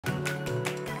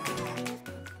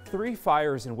3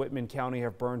 fires in Whitman County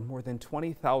have burned more than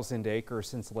 20,000 acres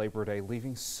since Labor Day,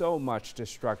 leaving so much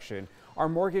destruction. Our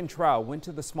Morgan Trout went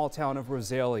to the small town of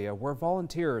Rosalia, where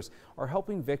volunteers are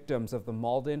helping victims of the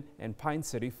Malden and Pine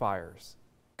City fires.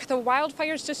 The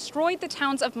wildfires destroyed the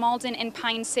towns of Malden and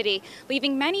Pine City,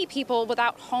 leaving many people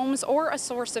without homes or a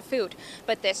source of food.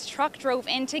 But this truck drove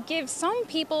in to give some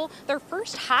people their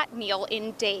first hot meal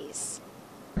in days.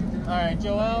 All right,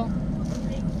 Joelle.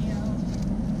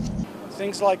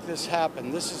 Things like this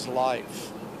happen. This is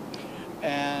life.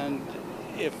 And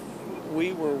if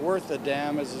we were worth a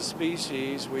damn as a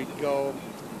species, we'd go,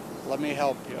 let me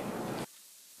help you.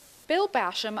 Bill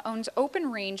Basham owns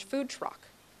Open Range Food Truck.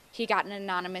 He got an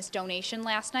anonymous donation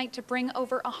last night to bring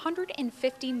over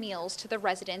 150 meals to the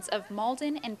residents of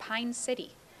Malden and Pine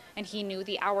City. And he knew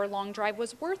the hour-long drive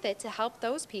was worth it to help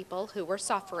those people who were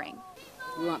suffering.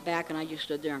 We went back and I just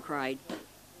stood there and cried.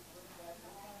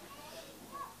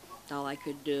 That's all I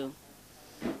could do.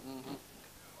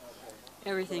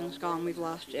 Everything's gone. We've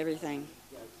lost everything.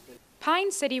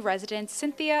 Pine City residents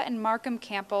Cynthia and Markham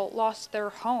Campbell lost their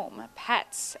home,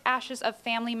 pets, ashes of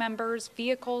family members,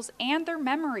 vehicles, and their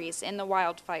memories in the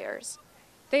wildfires.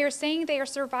 They are saying they are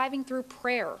surviving through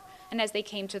prayer, and as they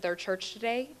came to their church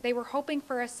today, they were hoping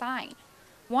for a sign,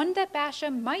 one that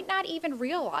Basham might not even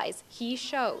realize he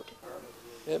showed.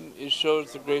 It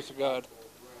shows the grace of God.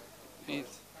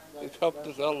 He's helped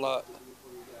us a lot.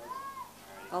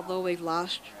 Although we've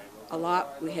lost a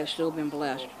lot, we have still been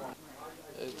blessed.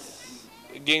 It's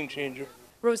a game changer.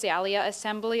 Rosalia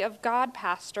Assembly of God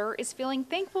pastor is feeling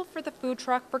thankful for the food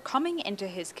truck for coming into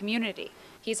his community.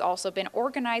 He's also been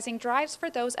organizing drives for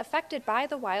those affected by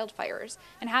the wildfires,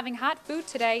 and having hot food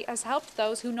today has helped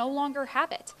those who no longer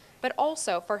have it, but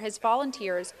also for his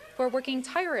volunteers who are working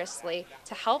tirelessly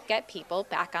to help get people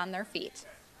back on their feet.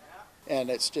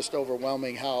 And it's just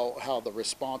overwhelming how the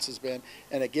response has been,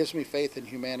 and it gives me faith in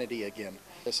humanity again.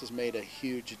 This has made a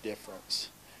huge difference.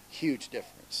 Huge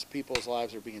difference. People's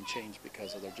lives are being changed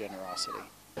because of their generosity.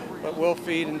 But we'll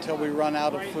feed until we run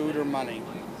out of food or money.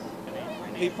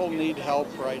 People need help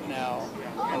right now,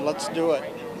 and let's do it.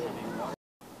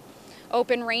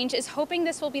 Open Range is hoping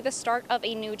this will be the start of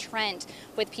a new trend,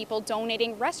 with people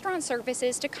donating restaurant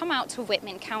services to come out to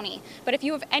Whitman County. But if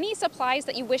you have any supplies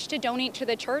that you wish to donate to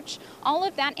the church, all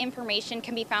of that information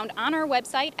can be found on our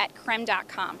website at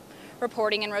crem.com.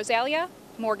 Reporting in Rosalia,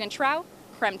 Morgan Trout,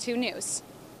 KREM 2 News.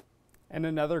 And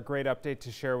another great update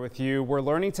to share with you. We're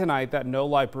learning tonight that No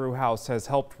Lie Brew House has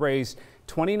helped raise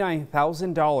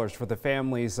 $29,000 for the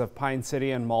families of Pine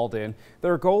City and Malden.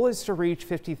 Their goal is to reach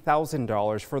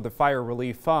 $50,000 for the Fire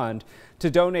Relief Fund.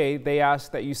 To donate, they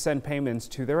ask that you send payments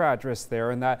to their address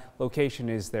there, and that location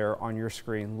is there on your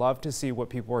screen. Love to see what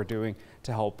people are doing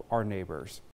to help our neighbors.